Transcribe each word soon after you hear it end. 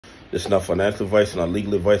This is not financial advice and not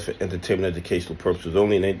legal advice for entertainment and educational purposes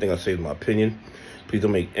only, and anything I say is my opinion. Please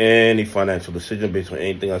don't make any financial decision based on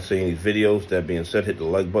anything I say in these videos. That being said, hit the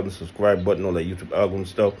like button, subscribe button, all that YouTube algorithm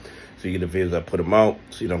stuff, so you get the videos I put them out.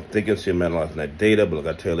 See what I'm thinking, see I'm analyzing that data. But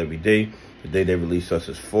like I tell every day, the day they release us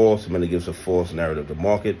is false. Many gives a false narrative of the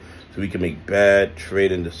market, so we can make bad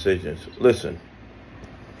trading decisions. Listen,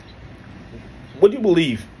 what do you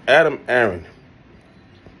believe, Adam Aron?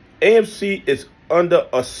 AMC is under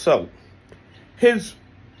assault. His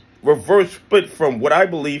reverse split from what I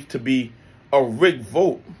believe to be a rigged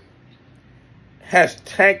vote has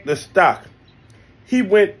tanked the stock. He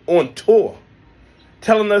went on tour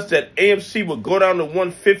telling us that AMC would go down to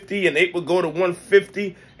 150 and it would go to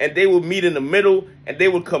 150 and they would meet in the middle and they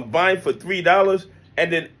would combine for $3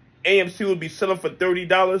 and then AMC would be selling for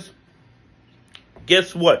 $30.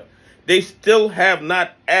 Guess what? They still have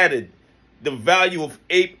not added the value of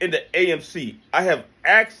APE into AMC. I have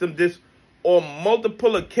asked him this on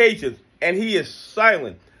multiple occasions and he is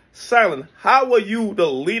silent. Silent. How are you the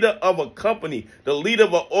leader of a company, the leader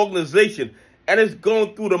of an organization, and it's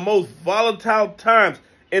going through the most volatile times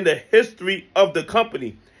in the history of the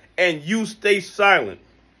company, and you stay silent?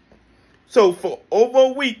 So for over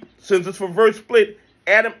a week since this reverse split,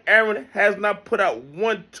 Adam Aron has not put out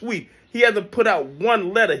one tweet. He hasn't put out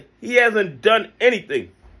one letter. He hasn't done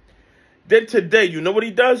anything. Then today, you know what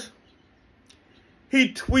he does?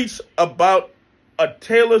 He tweets about a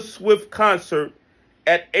Taylor Swift concert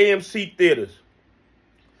at AMC theaters.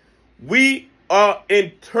 We are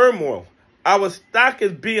in turmoil. Our stock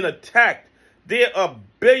is being attacked. There are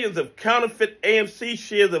billions of counterfeit AMC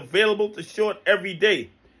shares available to short every day.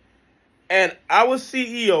 And our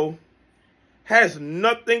CEO has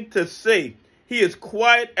nothing to say. He is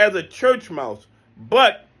quiet as a church mouse.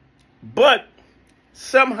 But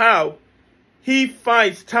somehow he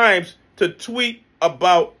finds times to tweet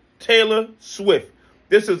about Taylor Swift.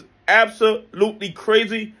 This is absolutely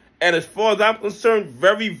crazy, and as far as I'm concerned,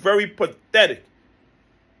 very, very pathetic,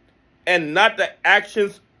 and not the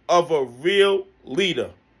actions of a real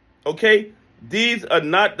leader. Okay? These are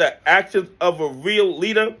not the actions of a real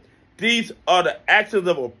leader. These are the actions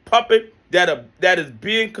of a puppet that is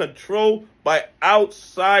being controlled by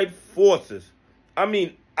outside forces. I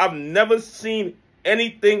mean, I've never seen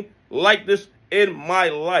anything like this in my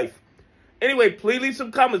life. Anyway, please leave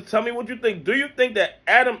some comments. Tell me what you think. Do you think that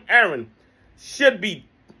Adam Aron should be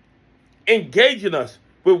engaging us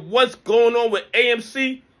with what's going on with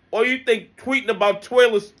AMC? Or you think tweeting about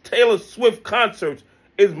Taylor Swift concerts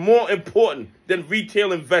is more important than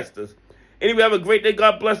retail investors? Anyway, have a great day.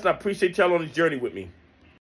 God bless, and I appreciate y'all on this journey with me.